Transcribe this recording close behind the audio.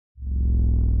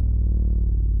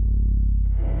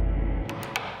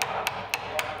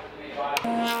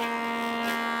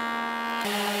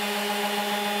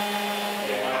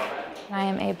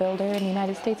builder in the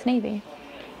United States Navy.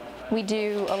 We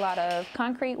do a lot of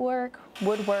concrete work,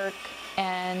 woodwork,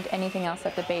 and anything else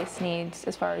that the base needs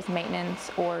as far as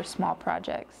maintenance or small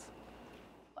projects.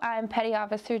 I'm Petty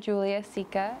Officer Julia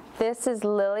Sika. This is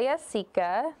Lilia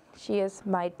Sika. She is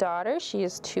my daughter. She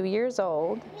is 2 years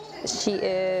old. She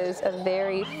is a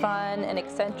very fun and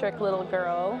eccentric little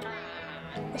girl.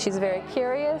 She's very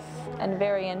curious and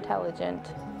very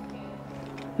intelligent.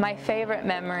 My favorite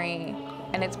memory,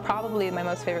 and it's probably my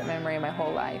most favorite memory in my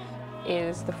whole life,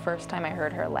 is the first time I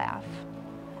heard her laugh.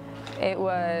 It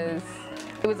was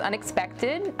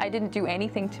unexpected. I didn't do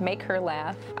anything to make her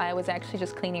laugh. I was actually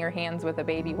just cleaning her hands with a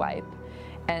baby wipe.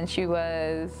 And she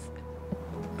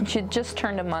had just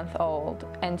turned a month old,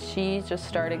 and she just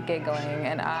started giggling,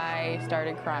 and I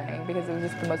started crying because it was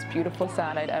just the most beautiful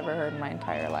sound I'd ever heard in my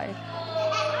entire life.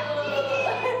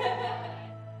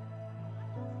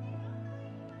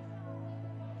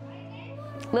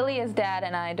 Lilia's dad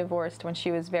and I divorced when she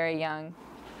was very young.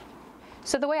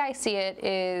 So the way I see it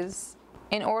is,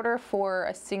 in order for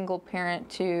a single parent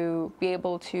to be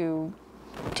able to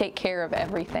take care of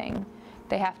everything,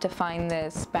 they have to find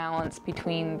this balance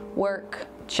between work,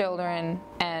 children,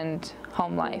 and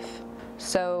home life.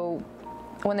 So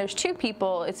when there's two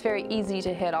people, it's very easy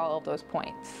to hit all of those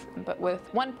points. But with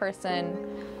one person,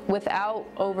 without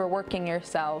overworking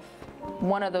yourself,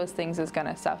 one of those things is going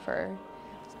to suffer.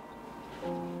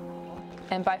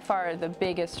 And by far the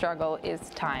biggest struggle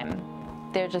is time.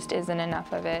 There just isn't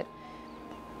enough of it.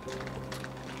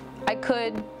 I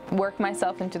could work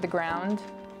myself into the ground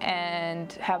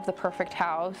and have the perfect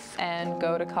house and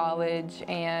go to college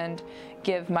and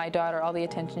give my daughter all the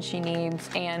attention she needs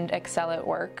and excel at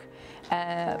work,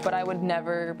 but I would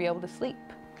never be able to sleep.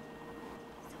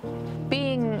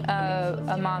 Being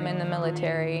a mom in the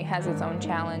military has its own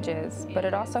challenges, but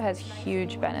it also has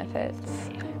huge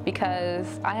benefits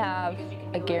because I have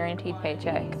a guaranteed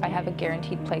paycheck, I have a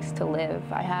guaranteed place to live,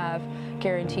 I have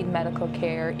guaranteed medical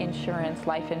care, insurance,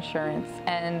 life insurance,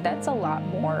 and that's a lot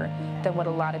more than what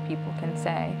a lot of people can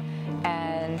say.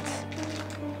 And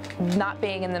not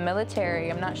being in the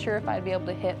military, I'm not sure if I'd be able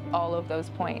to hit all of those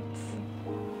points.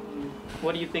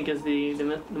 What do you think is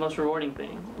the most rewarding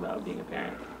thing about being a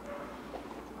parent?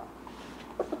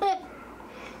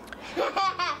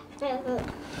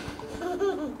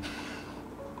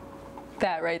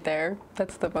 That right there,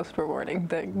 that's the most rewarding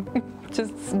thing.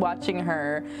 Just watching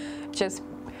her, just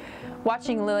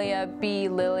watching Lilia be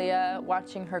Lilia,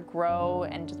 watching her grow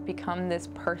and just become this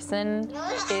person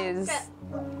is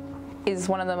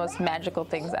one of the most magical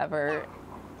things ever.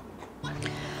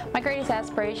 My greatest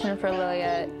aspiration for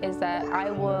Lilia is that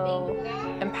I will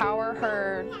empower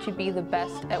her to be the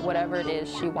best at whatever it is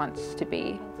she wants to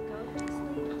be.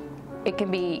 It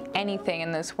can be anything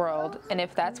in this world, and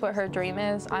if that's what her dream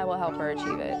is, I will help her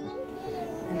achieve it.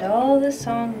 And all the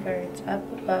songbirds up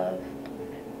above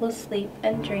will sleep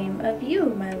and dream of you,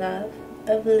 my love,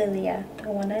 of Lilia,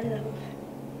 the one I love.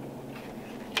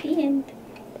 The end.